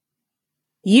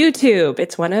YouTube.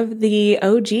 It's one of the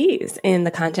OGs in the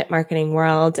content marketing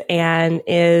world and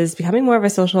is becoming more of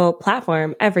a social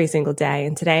platform every single day.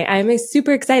 And today I'm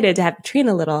super excited to have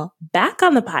Trena Little back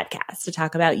on the podcast to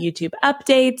talk about YouTube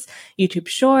updates, YouTube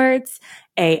shorts,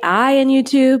 AI and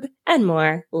YouTube, and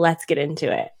more. Let's get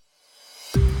into it.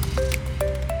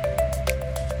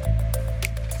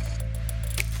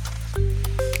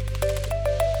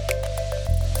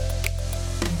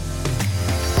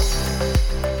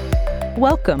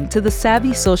 Welcome to the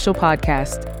Savvy Social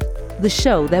Podcast, the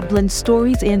show that blends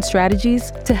stories and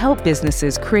strategies to help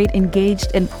businesses create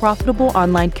engaged and profitable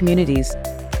online communities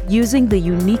using the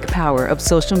unique power of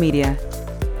social media.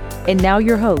 And now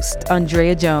your host,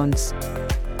 Andrea Jones.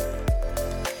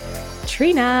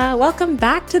 Trena, welcome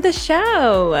back to the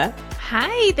show.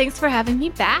 Hi, thanks for having me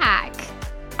back.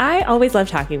 I always love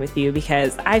talking with you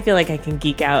because I feel like I can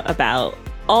geek out about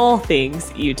all things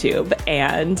YouTube,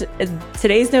 and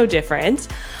today's no different.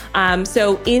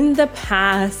 So in the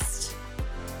past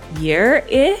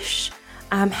year-ish,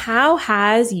 how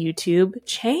has YouTube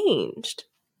changed?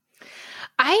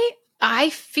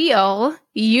 I feel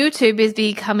YouTube is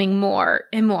becoming more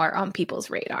and more on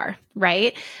people's radar,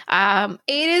 right?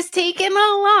 It has taken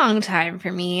a long time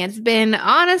for me. It's been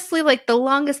honestly like the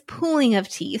longest pulling of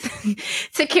teeth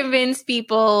to convince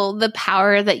people the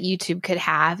power that YouTube could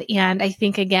have. And I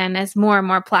think, again, as more and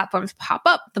more platforms pop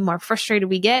up, the more frustrated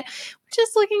we get. We're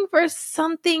just looking for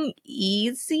something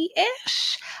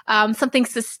easy-ish, something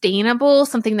sustainable,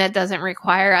 something that doesn't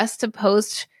require us to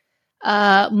post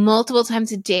multiple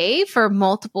times a day for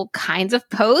multiple kinds of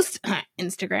posts,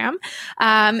 Instagram.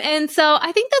 And so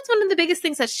I think that's one of the biggest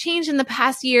things that's changed in the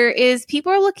past year is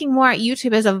people are looking more at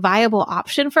YouTube as a viable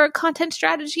option for a content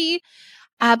strategy.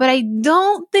 But I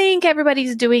don't think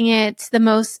everybody's doing it the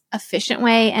most efficient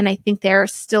way. And I think they're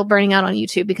still burning out on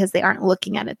YouTube because they aren't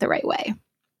looking at it the right way.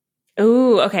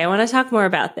 Ooh, okay. I want to talk more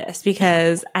about this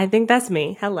because I think that's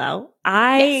me. Hello.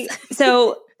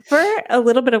 So for a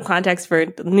little bit of context for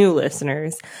new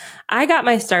listeners, I got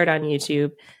my start on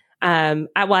YouTube.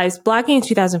 I was blogging in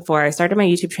 2004. I started my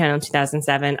YouTube channel in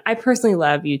 2007. I personally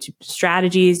love YouTube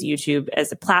strategies, YouTube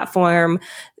as a platform.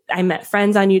 I met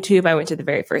friends on YouTube. I went to the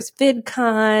very first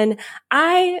VidCon.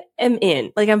 I am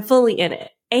in, I'm fully in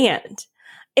it. And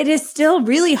it is still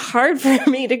really hard for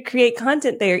me to create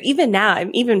content there. Even now,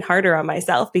 I'm even harder on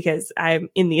myself because I'm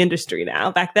in the industry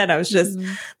now. Back then, I was just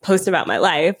posting about my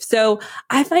life. So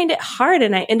I find it hard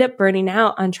and I end up burning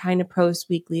out on trying to post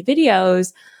weekly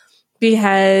videos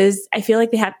because I feel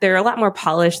like they're a lot more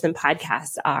polished than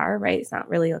podcasts are, right? It's not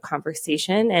really a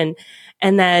conversation.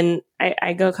 And then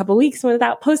I go a couple weeks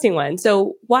without posting one.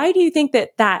 So why do you think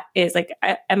that is?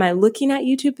 Am I looking at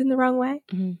YouTube in the wrong way?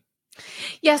 Mm-hmm.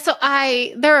 Yeah, so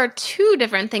there are two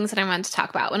different things that I wanted to talk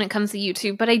about when it comes to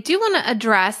YouTube, but I do want to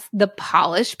address the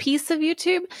polish piece of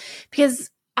YouTube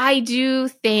because I do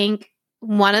think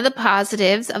one of the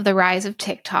positives of the rise of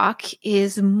TikTok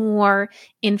is more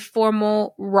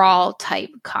informal, raw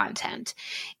type content.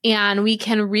 And we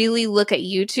can really look at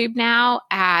YouTube now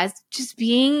as just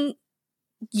being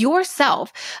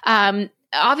yourself.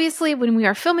 Obviously, when we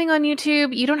are filming on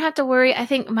YouTube, you don't have to worry. I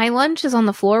think my lunch is on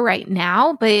the floor right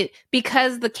now, but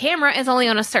because the camera is only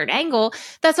on a certain angle,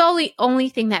 that's all the only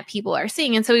thing that people are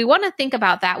seeing. And so we want to think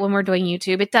about that when we're doing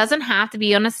YouTube. It doesn't have to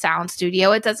be on a sound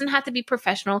studio. It doesn't have to be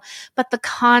professional, but the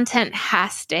content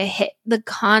has to hit. The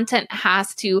content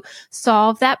has to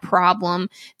solve that problem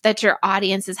that your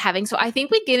audience is having. So I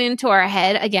think we get into our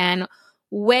head again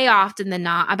way often than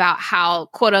not about how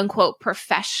quote unquote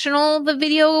professional the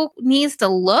video needs to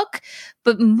look,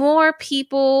 but more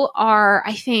people are,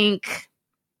 I think,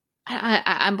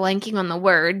 I'm blanking on the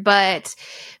word, but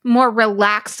more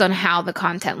relaxed on how the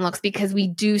content looks because we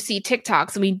do see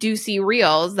TikToks and we do see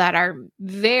Reels that are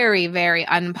very, very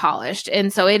unpolished.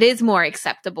 And so it is more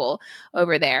acceptable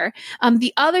over there.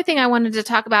 The other thing I wanted to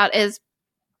talk about is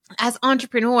as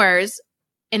entrepreneurs,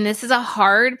 and this is a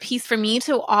hard piece for me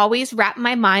to always wrap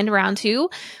my mind around too,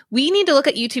 we need to look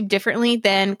at YouTube differently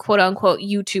than quote unquote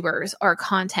YouTubers or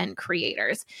content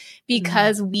creators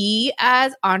because we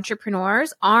as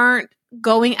entrepreneurs aren't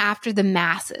going after the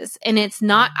masses and it's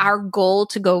not our goal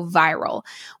to go viral.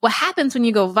 What happens when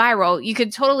you go viral, you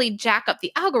could totally jack up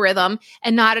the algorithm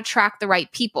and not attract the right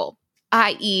people,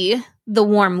 i.e. the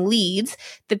warm leads,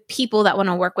 the people that want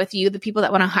to work with you, the people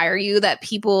that want to hire you, the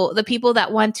people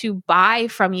that want to buy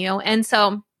from you. And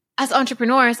so as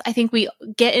entrepreneurs, I think we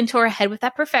get into our head with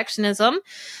that perfectionism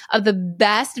of the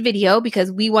best video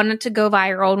because we want it to go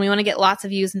viral and we want to get lots of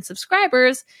views and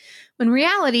subscribers. When in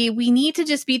reality, we need to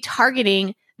just be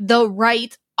targeting the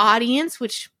right audience,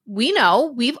 which we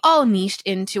know we've all niched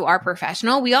into our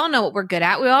professional. We all know what we're good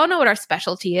at. We all know what our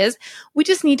specialty is. We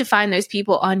just need to find those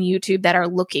people on YouTube that are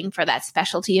looking for that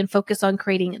specialty and focus on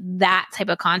creating that type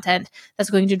of content that's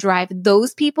going to drive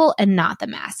those people and not the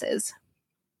masses.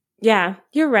 Yeah,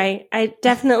 you're right. I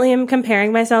definitely am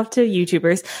comparing myself to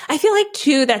YouTubers. I feel like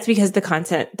too, that's because the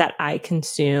content that I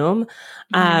consume,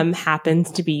 happens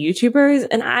to be YouTubers.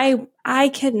 And I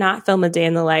cannot film a day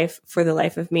in the life for the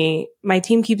life of me. My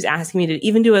team keeps asking me to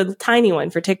even do a tiny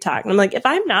one for TikTok. And I'm like, if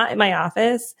I'm not in my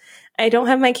office, I don't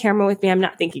have my camera with me, I'm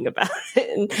not thinking about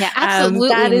it. And, yeah, absolutely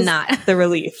that is not. The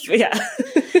relief. Yeah.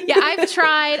 Yeah, I've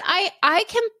tried. I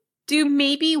can do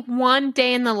maybe one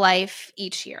day in the life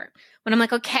each year. When I'm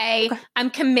like, okay, I'm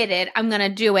committed, I'm going to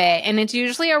do it. And it's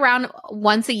usually around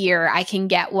once a year I can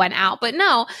get one out. But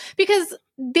no, because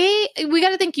we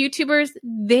got to think YouTubers,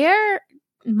 their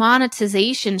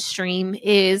monetization stream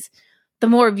is the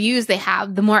more views they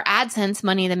have, the more AdSense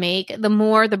money they make, the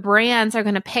more the brands are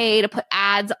going to pay to put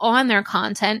ads on their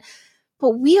content.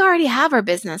 But we already have our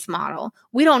business model.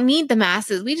 We don't need the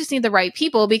masses. We just need the right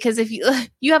people, because if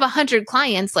you have 100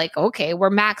 clients, like, okay,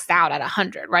 we're maxed out at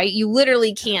 100, right? You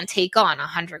literally can't take on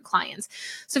 100 clients.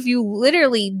 So if you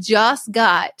literally just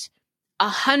got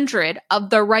 100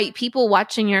 of the right people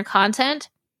watching your content,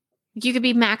 you could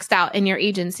be maxed out in your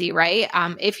agency, right?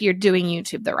 If you're doing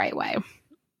YouTube the right way.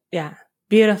 Yeah.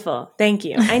 Beautiful. Thank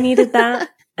you. I needed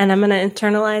that. And I'm going to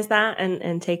internalize that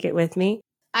and take it with me.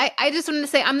 I just wanted to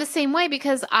say I'm the same way,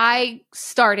 because I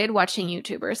started watching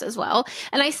YouTubers as well.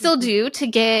 And I still do, to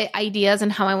get ideas on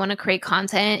how I want to create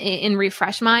content and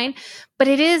refresh mine. But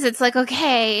it's like,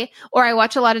 okay, or I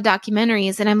watch a lot of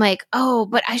documentaries and I'm like, oh,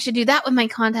 but I should do that with my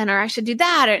content, or I should do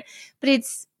that. But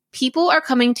it's, people are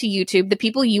coming to YouTube. The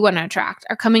people you want to attract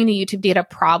are coming to YouTube to get a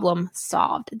problem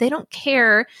solved. They don't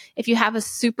care if you have a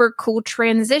super cool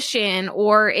transition,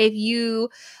 or if you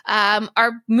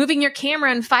are moving your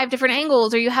camera in 5 different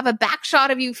angles, or you have a back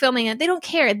shot of you filming it. They don't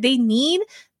care. They need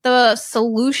the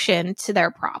solution to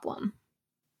their problem.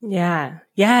 Yeah.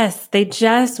 Yes. They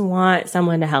just want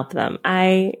someone to help them.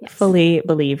 I fully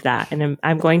believe that. And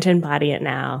I'm going to embody it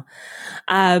now.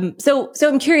 So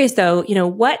I'm curious though,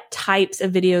 what types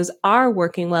of videos are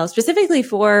working well, specifically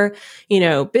for,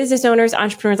 business owners,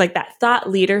 entrepreneurs, like that thought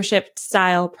leadership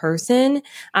style person.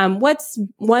 What's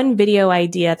one video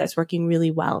idea that's working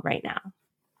really well right now?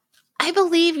 I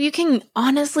believe you can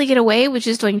honestly get away with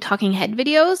just doing talking head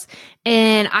videos.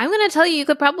 And I'm going to tell you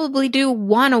could probably do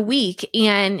one a week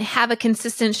and have a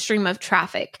consistent stream of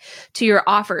traffic to your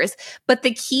offers. But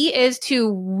the key is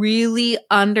to really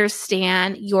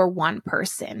understand your one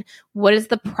person. What is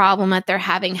the problem that they're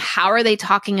having? How are they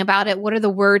talking about it? What are the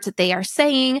words that they are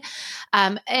saying?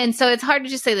 And so it's hard to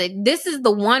just say that this is the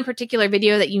one particular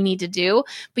video that you need to do,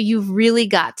 but you've really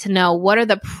got to know what are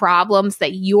the problems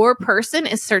that your person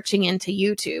is searching into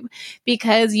YouTube,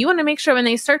 because you want to make sure when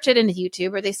they search it into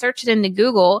YouTube or they search it into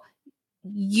Google,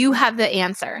 you have the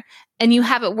answer and you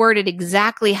have it worded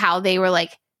exactly how they were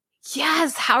like,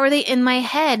 yes, how are they in my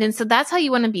head? And so that's how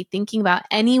you want to be thinking about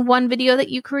any one video that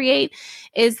you create,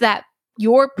 is that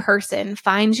your person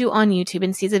finds you on YouTube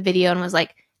and sees a video and was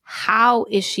like, how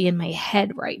is she in my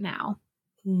head right now?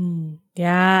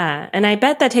 Yeah. And I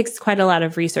bet that takes quite a lot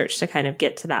of research to kind of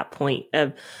get to that point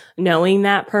of knowing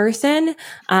that person.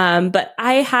 But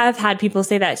I have had people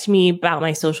say that to me about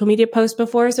my social media posts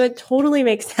before. So it totally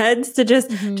makes sense to just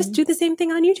do the same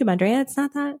thing on YouTube, Andrea. It's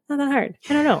not that hard.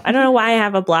 I don't know why I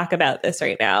have a block about this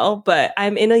right now, but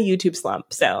I'm in a YouTube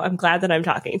slump. So I'm glad that I'm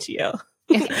talking to you.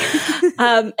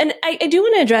 And I do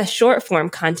want to address short form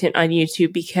content on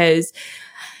YouTube, because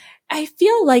I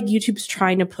feel like YouTube's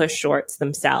trying to push shorts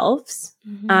themselves.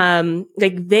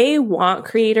 Like they want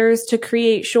creators to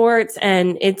create shorts,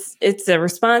 and it's a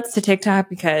response to TikTok,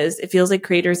 because it feels like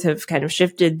creators have kind of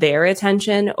shifted their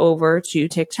attention over to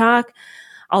TikTok.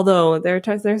 Although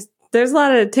there's a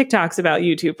lot of TikToks about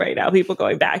YouTube right now, people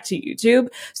going back to YouTube.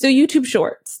 So YouTube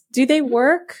shorts, do they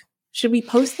work? Should we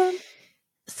post them?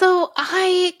 So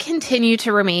I continue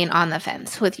to remain on the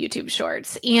fence with YouTube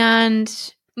shorts,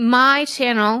 and my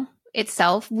channel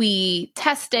itself, we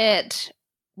test it,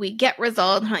 we get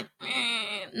results, I'm like,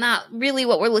 not really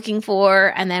what we're looking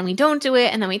for, and then we don't do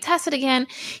it, and then we test it again.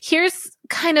 Here's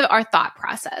kind of our thought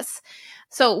process.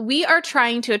 So we are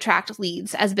trying to attract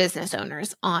leads as business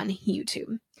owners on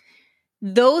YouTube.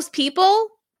 Those people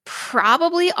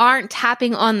probably aren't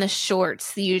tapping on the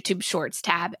shorts, the YouTube shorts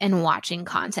tab, and watching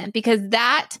content, because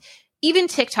that even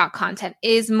TikTok content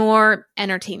is more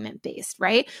entertainment based,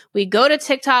 right? We go to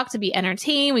TikTok to be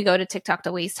entertained. We go to TikTok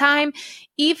to waste time,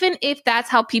 even if that's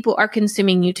how people are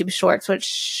consuming YouTube Shorts,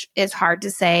 which is hard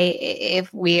to say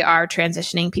if we are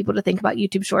transitioning people to think about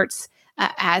YouTube Shorts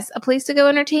as a place to go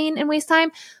entertain and waste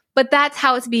time. But that's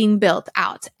how it's being built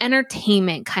out,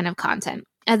 entertainment kind of content.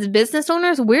 As business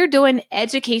owners, we're doing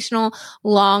educational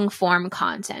long form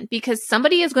content because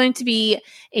somebody is going to be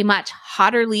a much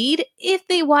hotter lead if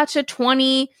they watch a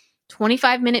 20,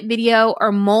 25-minute video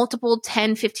or multiple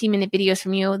 10, 15-minute videos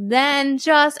from you than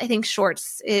just, I think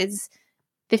Shorts is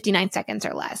 59 seconds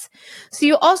or less. So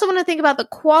you also want to think about the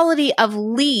quality of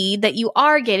lead that you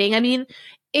are getting. I mean,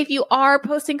 if you are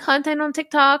posting content on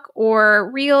TikTok or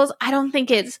Reels, I don't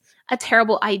think it's a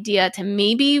terrible idea to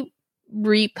maybe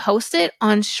repost it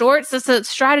on Shorts. That's a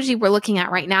strategy we're looking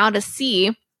at right now to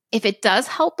see if it does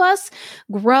help us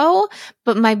grow.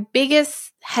 But my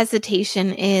biggest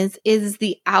hesitation is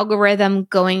the algorithm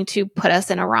going to put us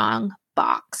in a wrong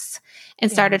box and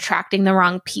start attracting the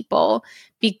wrong people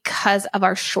because of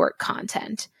our short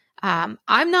content?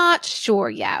 I'm not sure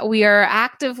yet. We are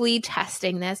actively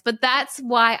testing this, but that's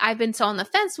why I've been so on the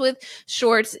fence with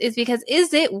Shorts, is because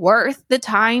is it worth the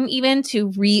time even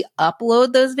to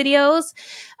re-upload those videos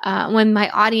when my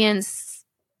audience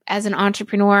as an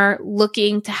entrepreneur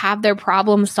looking to have their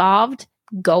problem solved,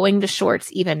 going to Shorts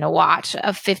even to watch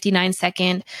a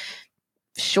 59-second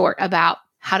short about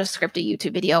how to script a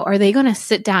YouTube video? Are they going to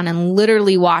sit down and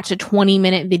literally watch a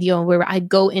 20-minute video where I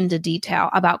go into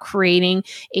detail about creating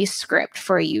a script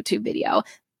for a YouTube video?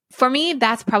 For me,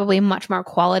 that's probably a much more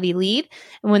quality lead.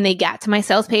 And when they get to my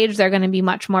sales page, they're going to be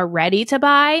much more ready to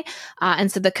buy.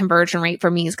 And so the conversion rate for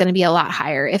me is going to be a lot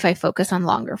higher if I focus on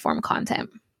longer form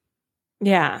content.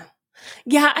 Yeah.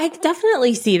 Yeah, I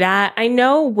definitely see that. I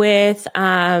know with,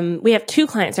 we have 2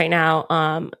 clients right now,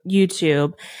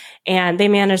 YouTube, and they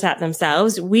manage that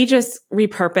themselves. We just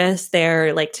repurpose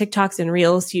their like TikToks and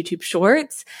Reels to YouTube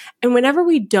Shorts. And whenever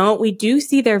we do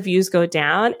see their views go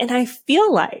down. And I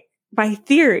feel like my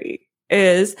theory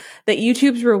is that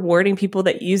YouTube's rewarding people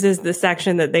that uses the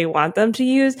section that they want them to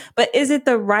use. But is it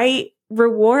the right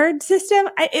reward system?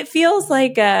 It feels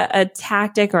like a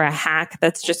tactic or a hack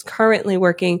that's just currently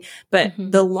working, but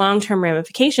the long-term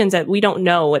ramifications that we don't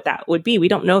know what that would be. We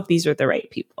don't know if these are the right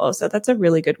people. So that's a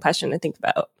really good question to think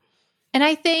about. And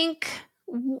I think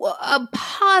a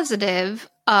positive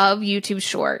of YouTube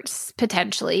Shorts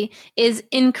potentially is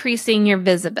increasing your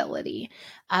visibility.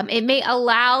 It may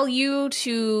allow you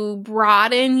to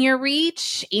broaden your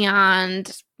reach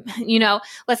and,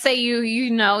 let's say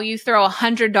you throw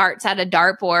 100 darts at a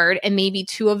dartboard and maybe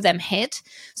 2 of them hit.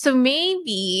 So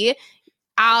maybe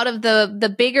out of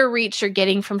the bigger reach you're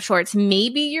getting from Shorts,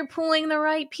 maybe you're pulling the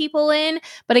right people in.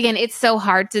 But again, it's so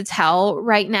hard to tell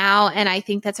right now. And I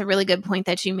think that's a really good point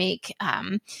that you make,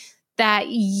 that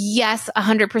yes,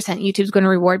 100% YouTube's going to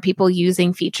reward people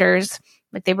using features.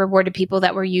 Like they rewarded people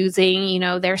that were using,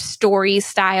 their story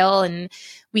style. And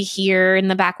we hear in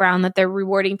the background that they're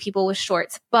rewarding people with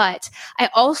Shorts. But I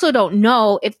also don't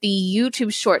know if the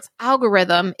YouTube Shorts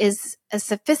algorithm is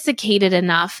sophisticated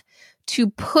enough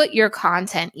to put your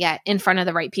content yet in front of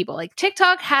the right people. Like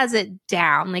TikTok has it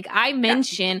down. Like I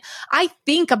mentioned, I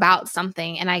think about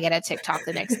something and I get a TikTok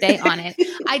the next day on it.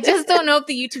 I just don't know if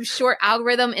the YouTube short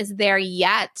algorithm is there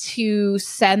yet to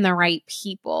send the right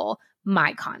people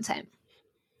my content.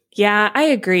 Yeah, I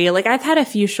agree. Like I've had a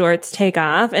few Shorts take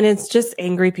off and it's just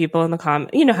angry people in the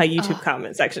comment. You know how YouTube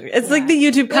comment section. It's like the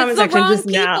YouTube comment section just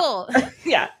now.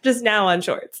 Yeah, just now on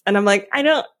Shorts. And I'm like, I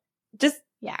don't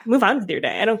move on with your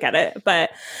day. I don't get it. But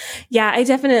yeah, I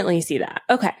definitely see that.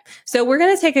 Okay. So we're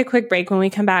going to take a quick break. When we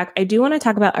come back, I do want to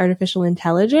talk about artificial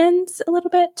intelligence a little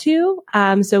bit too.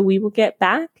 So we will get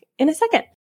back in a second.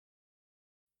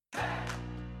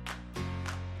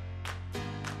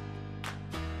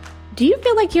 Do you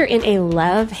feel like you're in a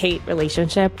love-hate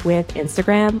relationship with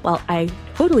Instagram? Well, I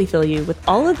totally feel you. With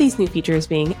all of these new features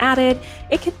being added,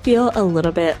 it can feel a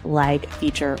little bit like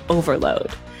feature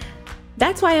overload.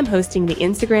 That's why I'm hosting the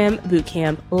Instagram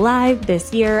Bootcamp live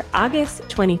this year, August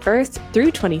 21st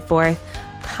through 24th.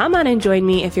 Come on and join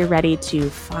me if you're ready to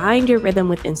find your rhythm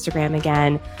with Instagram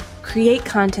again, create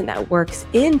content that works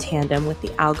in tandem with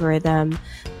the algorithm,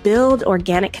 build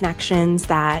organic connections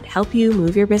that help you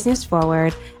move your business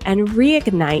forward, and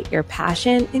reignite your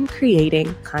passion in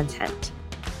creating content.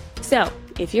 So,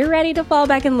 if you're ready to fall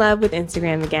back in love with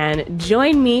Instagram again,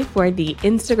 join me for the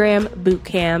Instagram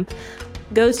Bootcamp.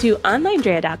 Go to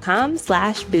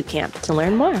onlinedrea.com/bootcamp to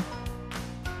learn more.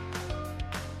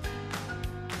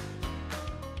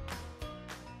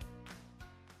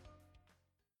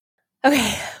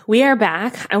 Okay, We are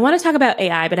back. I want to talk about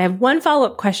AI, but I have one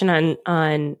follow-up question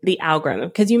on the algorithm,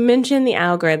 because you mentioned the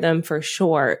algorithm for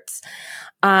shorts.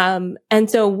 And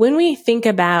so when we think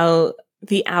about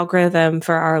the algorithm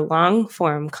for our long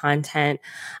form content,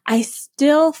 I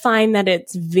still find that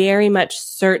it's very much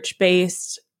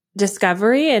search-based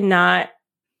discovery and not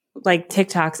like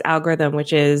TikTok's algorithm,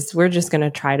 which is we're just going to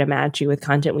try to match you with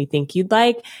content we think you'd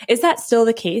like. Is that still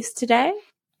the case today?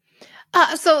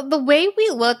 So the way we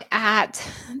look at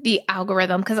the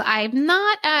algorithm, because I'm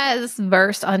not as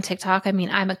versed on TikTok. I mean,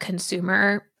 I'm a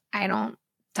consumer. I don't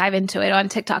dive into it on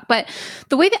TikTok. But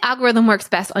the way the algorithm works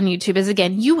best on YouTube is,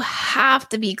 again, you have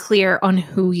to be clear on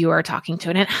who you are talking to,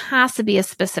 and it has to be a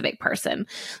specific person.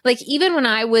 Like even when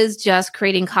I was just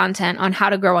creating content on how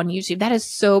to grow on YouTube, that is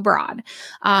so broad.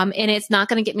 And it's not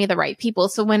going to get me the right people.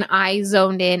 So when I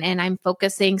zoned in and I'm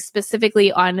focusing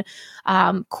specifically on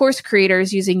course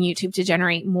creators using YouTube to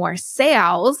generate more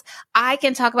sales, I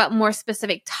can talk about more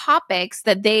specific topics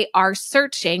that they are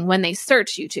searching when they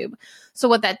search YouTube. So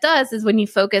what that does is when you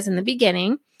focus in the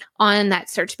beginning on that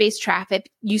search-based traffic,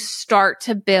 you start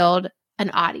to build an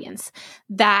audience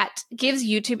that gives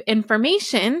YouTube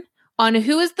information on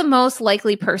who is the most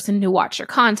likely person to watch your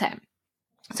content.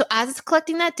 So as it's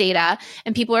collecting that data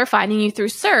and people are finding you through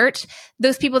search,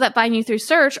 those people that find you through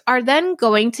search are then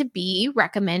going to be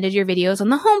recommended your videos on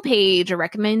the homepage or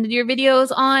recommended your videos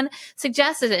on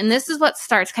suggested. And this is what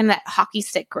starts kind of that hockey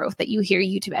stick growth that you hear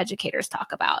YouTube educators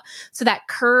talk about. So that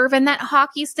curve and that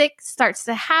hockey stick starts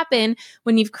to happen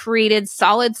when you've created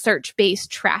solid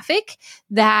search-based traffic,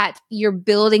 that you're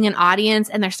building an audience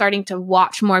and they're starting to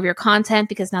watch more of your content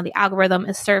because now the algorithm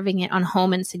is serving it on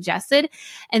home and suggested.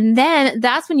 And then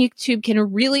that's when YouTube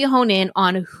can really hone in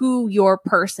on who your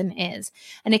person is.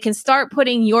 And it can start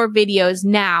putting your videos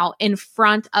now in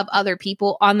front of other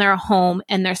people on their home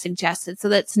and their suggested. So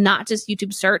that's not just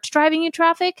YouTube search driving you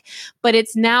traffic, but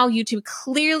it's now YouTube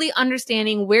clearly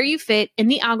understanding where you fit in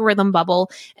the algorithm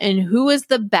bubble and who is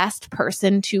the best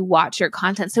person to watch your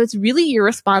content. So it's really your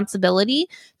responsibility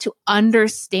to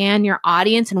understand your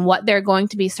audience and what they're going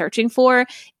to be searching for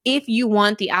if you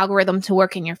want the algorithm to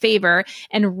work in your favor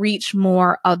and reach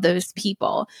more of those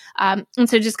people. And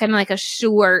so just kind of like a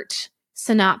short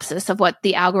synopsis of what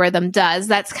the algorithm does.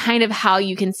 That's kind of how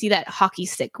you can see that hockey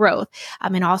stick growth.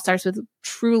 It all starts with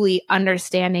truly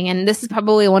understanding. And this is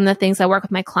probably one of the things I work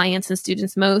with my clients and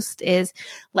students most is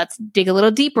let's dig a little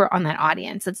deeper on that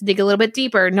audience. Let's dig a little bit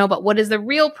deeper. No, but what is the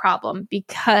real problem?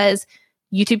 Because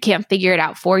YouTube can't figure it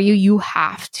out for you. You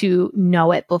have to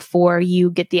know it before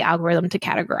you get the algorithm to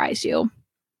categorize you.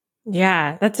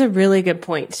 Yeah, that's a really good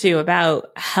point too about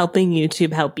helping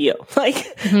YouTube help you.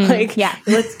 Yeah.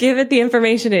 Let's give it the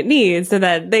information it needs so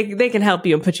that they can help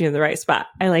you and put you in the right spot.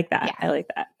 I like that. Yeah. I like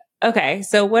that. Okay.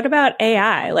 So what about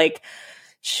AI? Like,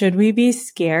 should we be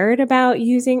scared about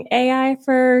using AI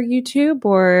for YouTube,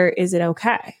 or is it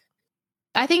okay?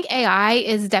 I think AI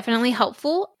is definitely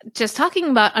helpful. Just talking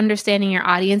about understanding your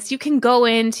audience, you can go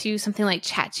into something like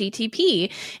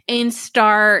ChatGPT and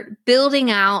start building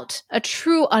out a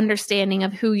true understanding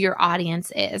of who your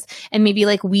audience is and maybe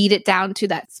like weed it down to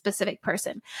that specific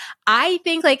person. I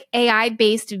think like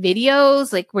AI-based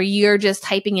videos, like where you're just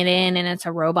typing it in and it's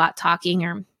a robot talking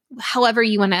or however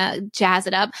you want to jazz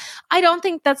it up, I don't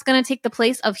think that's going to take the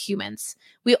place of humans.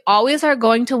 We always are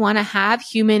going to want to have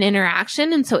human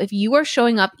interaction. And so if you are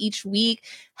showing up each week,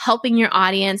 helping your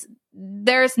audience,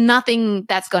 there's nothing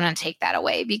that's going to take that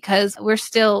away because we're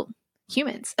still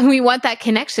humans and we want that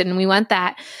connection. We want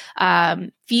that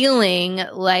feeling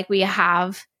like we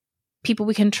have people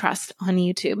we can trust on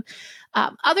YouTube.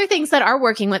 Other things that are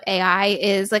working with AI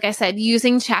is, like I said,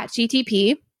 using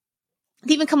ChatGPT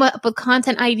to even come up with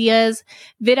content ideas.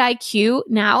 vidIQ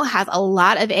now has a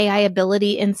lot of AI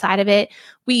ability inside of it.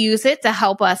 We use it to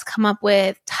help us come up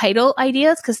with title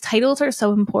ideas because titles are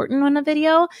so important on a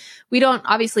video. We don't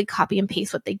obviously copy and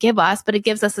paste what they give us, but it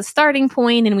gives us a starting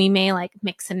point and we may like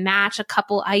mix and match a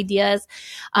couple ideas.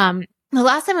 The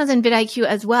last time I was in vidIQ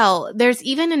as well, there's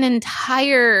even an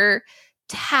entire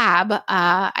tab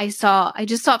I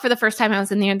just saw it for the first time. I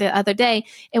was in there the other day.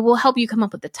 It will help you come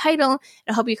up with the title.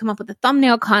 It'll help you come up with the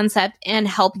thumbnail concept and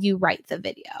help you write the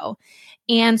video.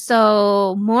 And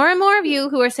so more and more of you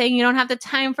who are saying you don't have the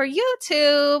time for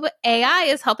YouTube, AI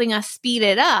is helping us speed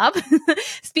it up,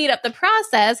 speed up the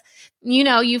process. You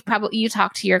know, you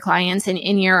talk to your clients and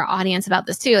in your audience about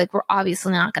this too. Like, we're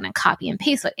obviously not going to copy and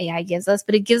paste what AI gives us,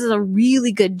 but it gives us a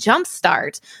really good jump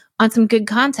start on some good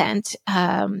content,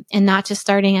 and not just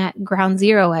starting at ground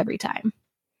zero every time.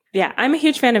 Yeah, I'm a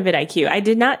huge fan of vidIQ. I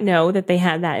did not know that they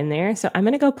had that in there. So I'm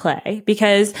going to go play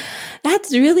because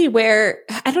that's really where,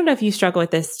 I don't know if you struggle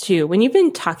with this too. When you've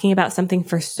been talking about something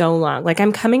for so long, like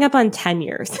I'm coming up on 10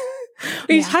 years.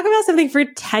 When you talk about something for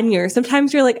 10 years,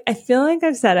 sometimes you're like, I feel like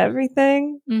I've said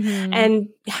everything. Mm-hmm. And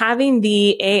having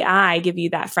the AI give you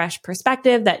that fresh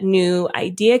perspective, that new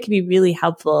idea can be really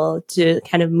helpful to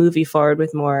kind of move you forward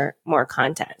with more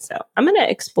content. So I'm going to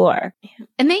explore.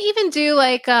 And they even do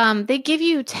like, they give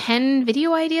you 10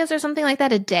 video ideas or something like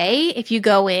that a day. If you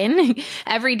go in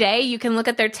every day, you can look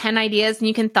at their 10 ideas and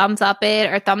you can thumbs up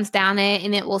it or thumbs down it,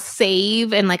 and it will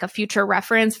save and like a future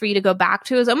reference for you to go back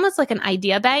to. It's almost like an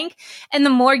idea bank. And the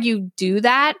more you do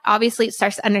that, obviously it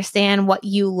starts to understand what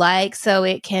you like, so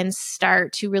it can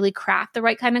start to really craft the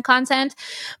right kind of content.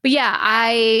 But yeah,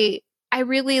 I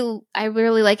really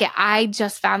like it. I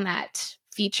just found that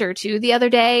feature too the other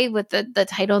day with the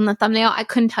title and the thumbnail. I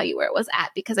couldn't tell you where it was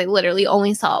at because I literally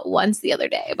only saw it once the other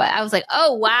day. But I was like,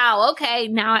 oh wow, okay.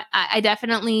 Now I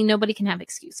definitely, nobody can have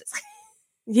excuses.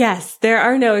 Yes, there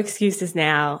are no excuses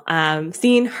now.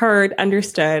 Seen, heard,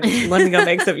 understood. Let me go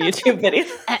make some YouTube videos.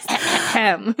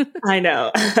 I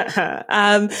know.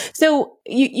 So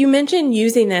you mentioned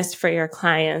using this for your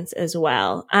clients as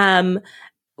well.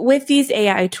 With these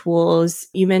AI tools,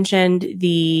 you mentioned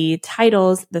the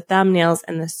titles, the thumbnails,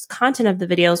 and the content of the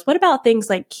videos. What about things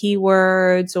like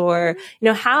keywords or,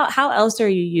 how else are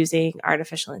you using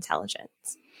artificial intelligence?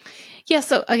 Yeah.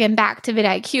 So again, back to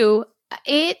vidIQ.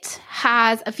 It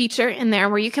has a feature in there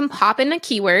where you can pop in a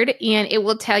keyword and it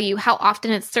will tell you how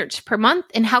often it's searched per month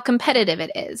and how competitive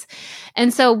it is.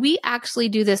 And so we actually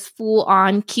do this full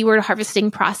on keyword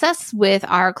harvesting process with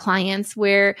our clients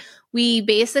where we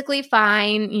basically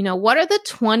find, what are the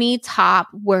 20 top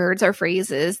words or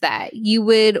phrases that you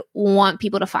would want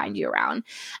people to find you around?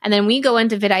 And then we go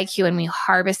into vidIQ and we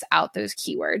harvest out those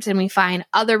keywords and we find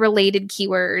other related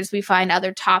keywords. We find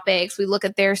other topics. We look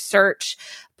at their search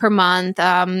per month.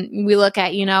 We look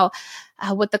at,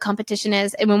 what the competition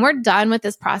is. And when we're done with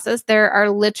this process, there are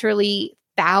literally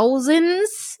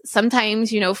thousands,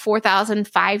 sometimes, 4,000,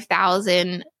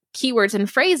 5,000 keywords and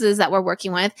phrases that we're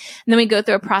working with. And then we go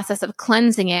through a process of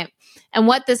cleansing it. And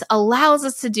what this allows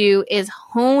us to do is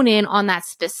hone in on that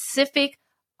specific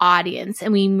audience.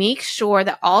 And we make sure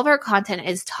that all of our content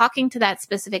is talking to that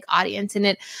specific audience. And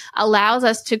it allows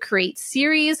us to create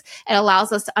series. It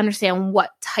allows us to understand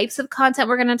what types of content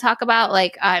we're going to talk about.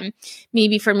 Like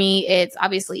maybe for me, it's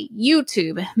obviously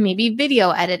YouTube, maybe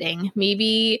video editing,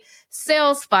 maybe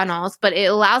sales funnels, but it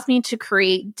allows me to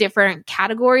create different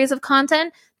categories of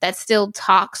content that still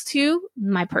talks to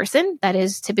my person. That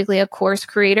is typically a course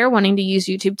creator wanting to use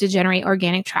YouTube to generate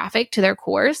organic traffic to their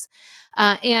course.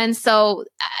 And so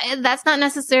that's not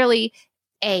necessarily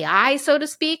AI, so to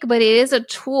speak, but it is a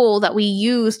tool that we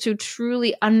use to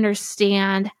truly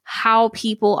understand how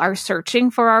people are searching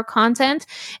for our content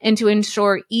and to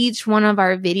ensure each one of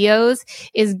our videos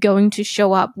is going to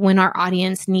show up when our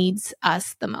audience needs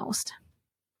us the most.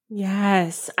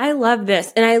 Yes, I love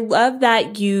this. And I love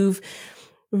that you've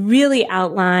really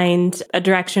outlined a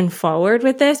direction forward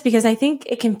with this because I think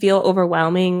it can feel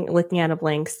overwhelming looking at a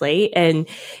blank slate and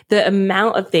the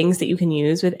amount of things that you can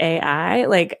use with AI.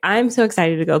 Like I'm so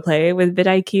excited to go play with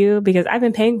vidIQ because I've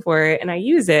been paying for it and I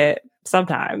use it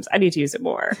sometimes. I need to use it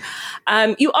more.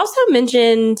 You also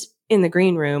mentioned in the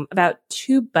green room about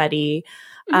TubeBuddy.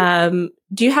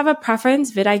 Do you have a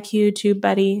preference, vidIQ,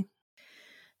 TubeBuddy?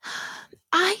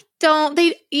 I don't.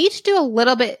 They each do a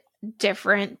little bit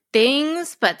different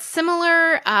things, but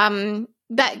similar.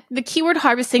 That the keyword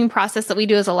harvesting process that we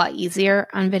do is a lot easier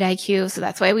on vidIQ, so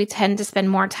that's why we tend to spend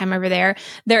more time over there.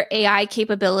 Their AI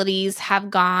capabilities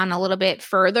have gone a little bit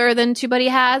further than TubeBuddy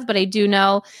has, but I do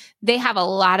know they have a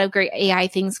lot of great AI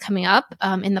things coming up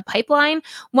in the pipeline.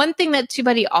 One thing that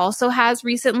TubeBuddy also has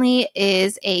recently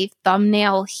is a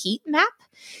thumbnail heat map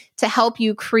to help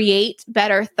you create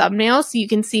better thumbnails so you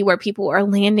can see where people are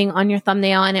landing on your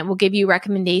thumbnail, and it will give you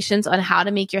recommendations on how to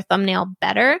make your thumbnail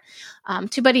better.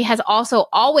 TubeBuddy has also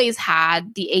always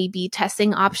had the A/B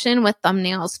testing option with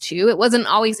thumbnails too. It wasn't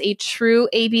always a true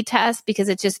A/B test because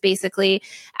it just basically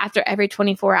after every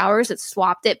 24 hours, it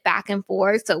swapped it back and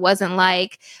forth. So it wasn't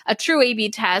like a true A/B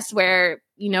test where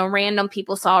random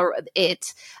people saw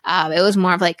it. It was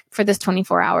more of like for this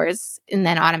 24 hours and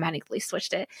then automatically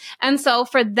switched it. And so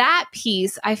for that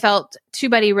piece, I felt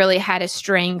TubeBuddy really had a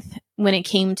strength when it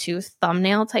came to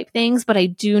thumbnail type things. But I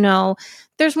do know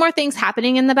there's more things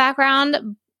happening in the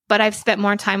background, but I've spent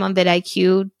more time on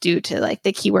vidIQ due to like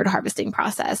the keyword harvesting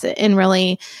process and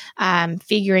really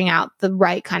figuring out the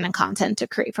right kind of content to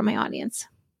create for my audience.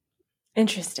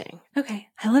 Interesting. Okay.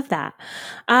 I love that.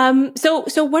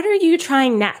 So what are you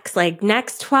trying next? Like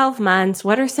next 12 months,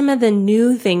 what are some of the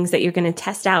new things that you're going to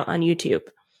test out on YouTube?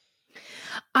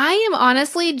 I am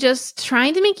honestly just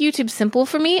trying to make YouTube simple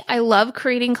for me. I love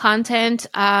creating content.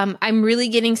 I'm really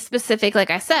getting specific, like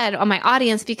I said, on my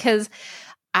audience because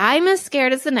I'm as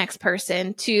scared as the next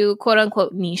person to quote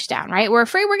unquote niche down, right? We're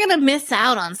afraid we're going to miss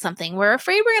out on something. We're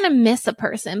afraid we're going to miss a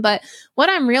person. But what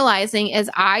I'm realizing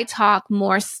is I talk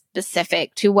more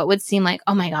specific to what would seem like,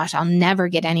 oh my gosh, I'll never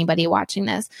get anybody watching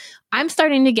this. I'm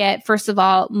starting to get, first of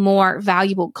all, more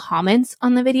valuable comments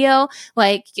on the video.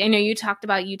 Like, I know you talked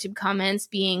about YouTube comments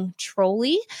being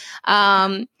trolly.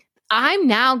 I'm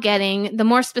now getting, the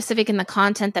more specific in the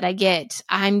content that I get,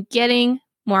 I'm getting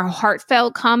more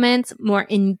heartfelt comments, more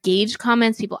engaged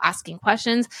comments, people asking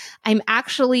questions. I'm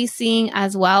actually seeing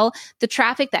as well the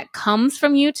traffic that comes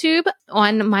from YouTube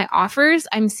on my offers.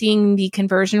 I'm seeing the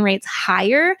conversion rates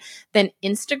higher than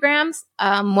Instagram's.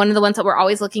 One of the ones that we're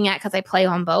always looking at because I play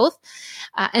on both.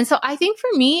 And so I think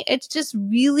for me, it's just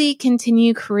really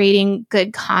continue creating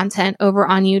good content over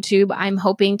on YouTube. I'm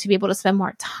hoping to be able to spend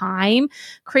more time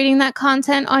creating that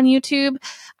content on YouTube.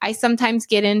 I sometimes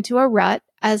get into a rut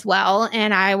as well,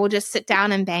 and I will just sit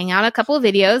down and bang out a couple of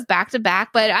videos back to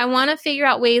back. But I want to figure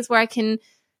out ways where I can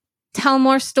tell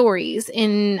more stories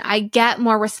and I get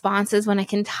more responses when I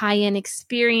can tie in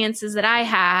experiences that I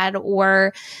had,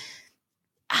 or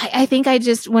I think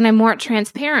when I'm more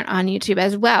transparent on YouTube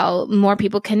as well, more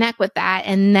people connect with that.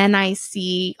 And then I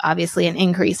see obviously an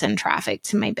increase in traffic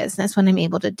to my business when I'm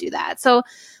able to do that. So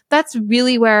that's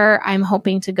really where I'm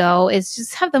hoping to go, is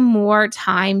just have the more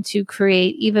time to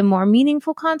create even more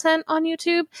meaningful content on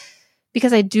YouTube,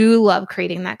 because I do love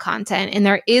creating that content. And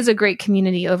there is a great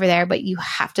community over there, but you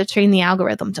have to train the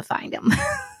algorithm to find them.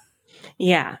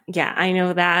 Yeah, I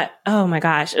know that. Oh my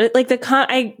gosh. Like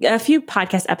a few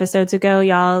podcast episodes ago,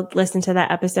 y'all listened to that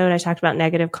episode. I talked about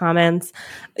negative comments.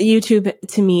 YouTube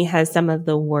to me has some of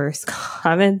the worst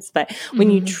comments, but when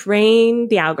you train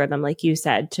the algorithm, like you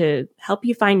said, to help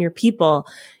you find your people,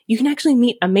 you can actually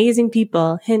meet amazing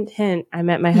people. Hint, hint. I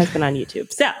met my husband on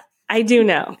YouTube. So I do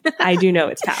know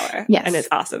its power and its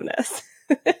awesomeness.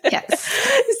 Yes.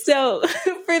 So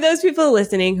for those people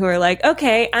listening who are like,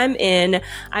 okay,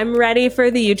 I'm ready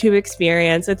for the YouTube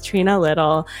experience with Trena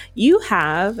Little, you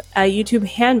have a YouTube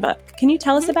handbook. Can you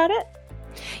tell us about it?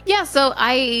 Yeah, so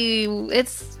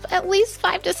it's at least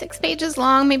 5 to 6 pages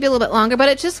long, maybe a little bit longer, but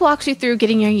it just walks you through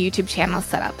getting your YouTube channel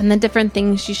set up and the different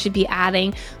things you should be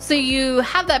adding so you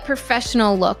have that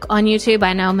professional look on YouTube.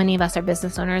 I know many of us are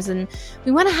business owners and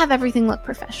we want to have everything look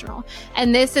professional.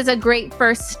 And this is a great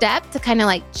first step to kind of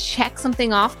like check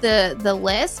something off the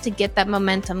list to get that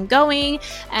momentum going.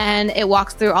 And it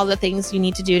walks through all the things you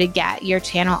need to do to get your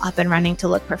channel up and running to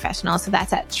look professional. So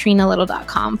that's at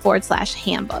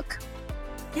trenalittle.com/handbook.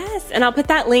 Yes. And I'll put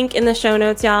that link in the show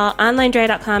notes, y'all,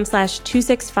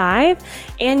 onlinedrea.com/265.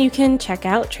 And you can check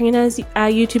out Trena's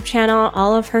YouTube channel,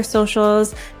 all of her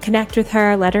socials, connect with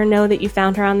her, let her know that you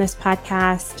found her on this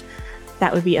podcast.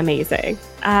 That would be amazing.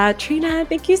 Trena,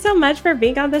 thank you so much for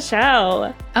being on the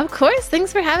show. Of course.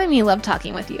 Thanks for having me. Love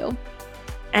talking with you.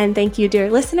 And thank you,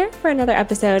 dear listener, for another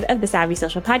episode of the Savvy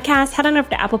Social Podcast. Head on over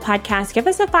to Apple Podcasts. Give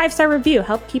us a 5-star review.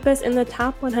 Help keep us in the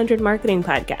top 100 marketing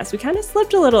podcasts. We kind of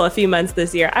slipped a little a few months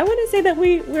this year. I want to say that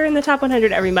we're in the top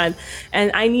 100 every month,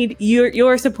 and I need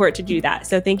your support to do that.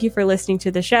 So thank you for listening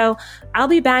to the show. I'll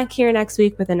be back here next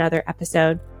week with another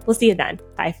episode. We'll see you then.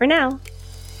 Bye for now.